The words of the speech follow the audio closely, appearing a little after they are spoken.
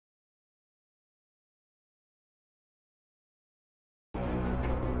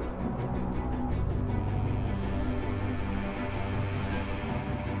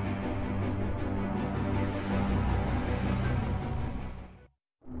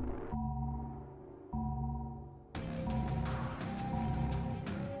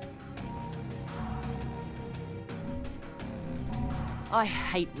I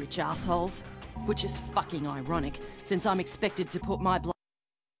hate rich assholes. Which is fucking ironic, since I'm expected to put my blood.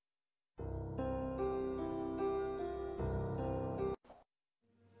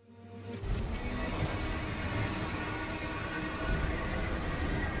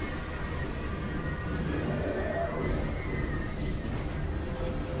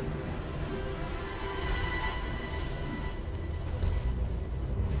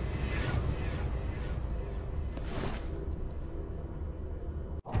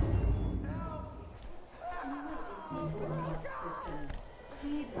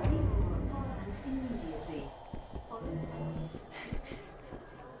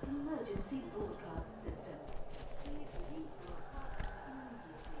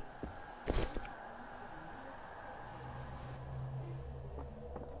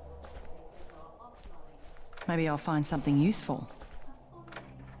 Maybe I'll find something useful.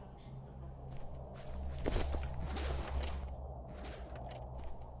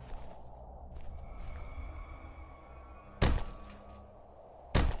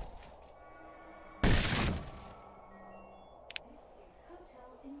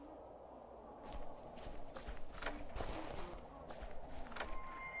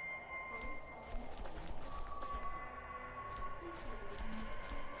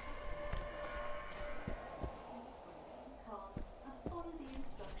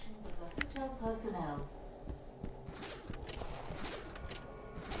 Personnel.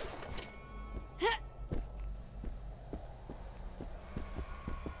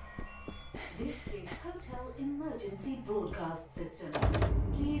 This is Hotel Emergency Broadcast System.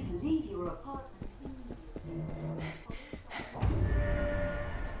 Please leave your apartment immediately.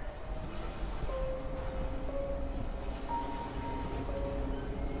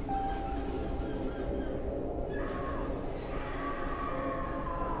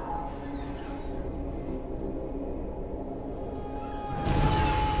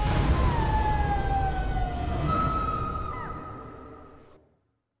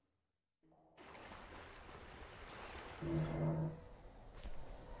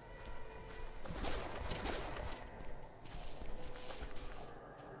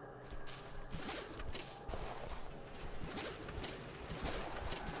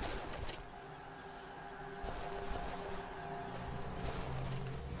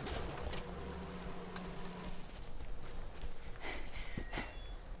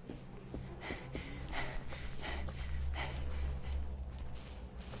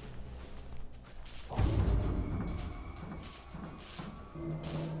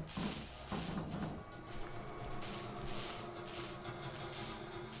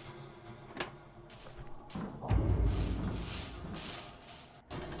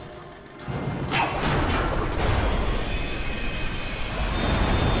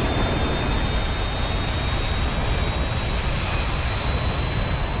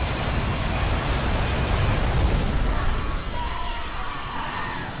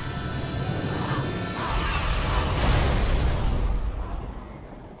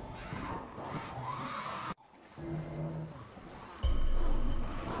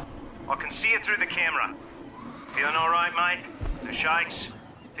 See you through the camera. Feeling alright, mate? The shakes?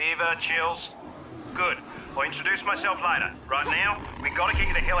 Fever? Chills? Good. I'll introduce myself later. Right now, we gotta get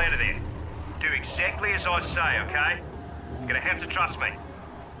you the hell out of there. Do exactly as I say, okay? You're gonna have to trust me.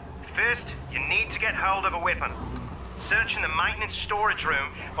 First, you need to get hold of a weapon. Search in the maintenance storage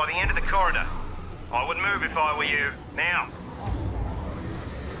room by the end of the corridor. I would move if I were you. Now.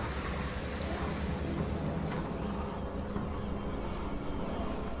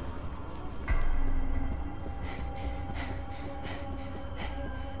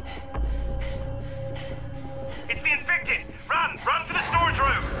 Run for the storage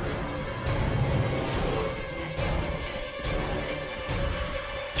room!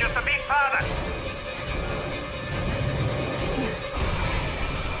 Just a bit farther.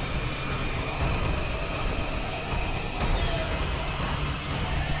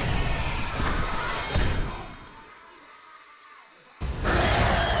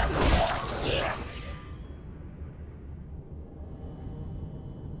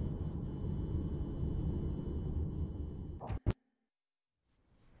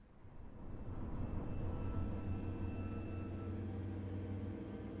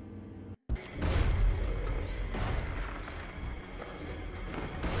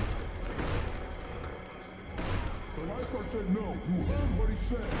 Said no. You heard what he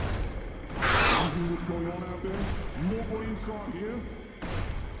said. You know what's going on out there? Nobody inside here?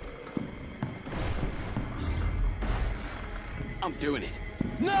 I'm doing it.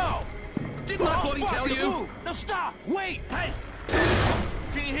 No! Didn't I bloody tell you? Move. No, stop! Wait! Hey!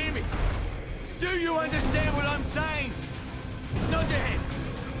 Can you hear me? Do you understand what I'm saying? Nod your head!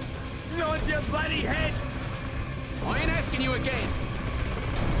 Nod your bloody head! I ain't asking you again.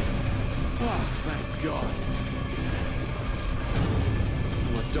 Oh, thank God.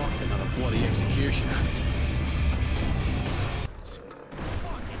 You'll adopt another bloody executioner.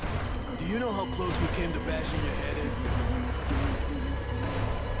 Do you know how close we came to bashing your head in?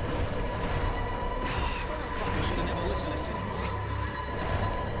 I should have never listened to him.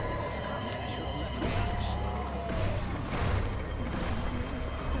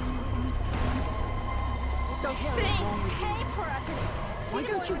 Those things came for us. Why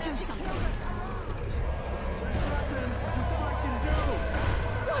don't you do something?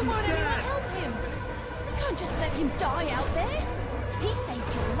 Why won't anyone help him? You can't just let him die out there. He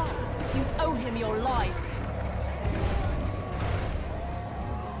saved your life. You owe him your life.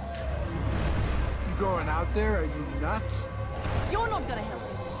 You going out there? Are you nuts? You're not gonna help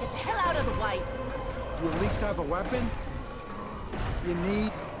him. Get the hell out of the way. You at least have a weapon? You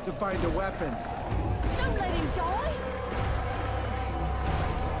need to find a weapon. Don't let him die.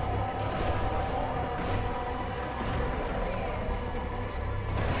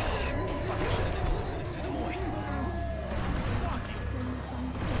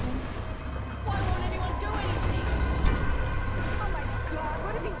 Why won't anyone do anything? Oh my God,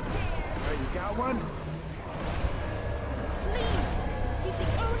 what if he's dead? You got one? Please! He's the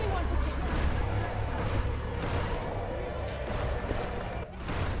only one protecting us.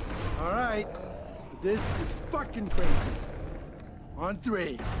 All right. This is fucking crazy. On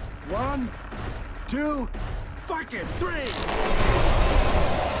 3. 1, 2, fucking 3!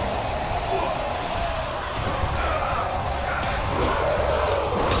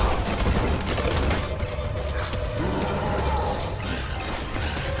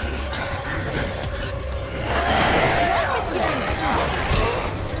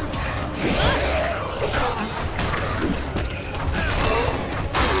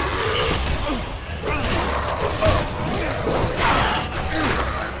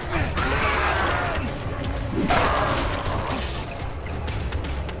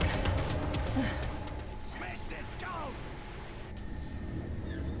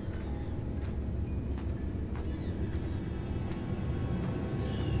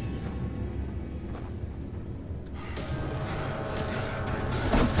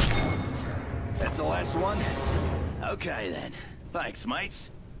 That's the last one? Okay then. Thanks, mates.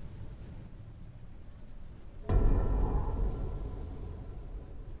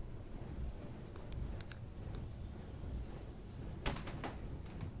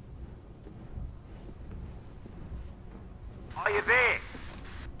 Are you there?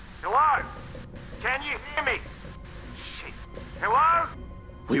 Hello? Can you hear me? Shit. Hello?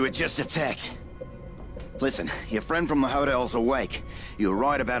 We were just attacked. Listen, your friend from the hotel's awake. You were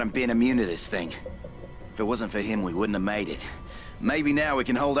right about him being immune to this thing. If it wasn't for him, we wouldn't have made it. Maybe now we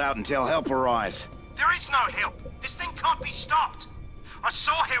can hold out until help arrives. There is no help. This thing can't be stopped. I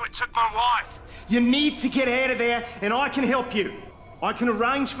saw how it took my wife. You need to get out of there, and I can help you. I can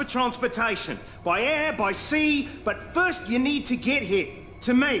arrange for transportation, by air, by sea, but first you need to get here,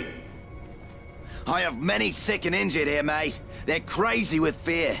 to me. I have many sick and injured here, mate. They're crazy with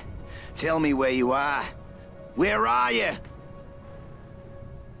fear. Tell me where you are. Where are you?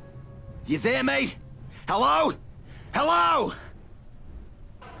 You there, mate? Hello? Hello?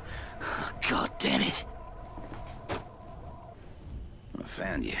 Oh, God damn it. I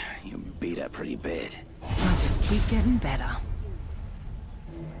found you. You beat up pretty bad. I'll just keep getting better.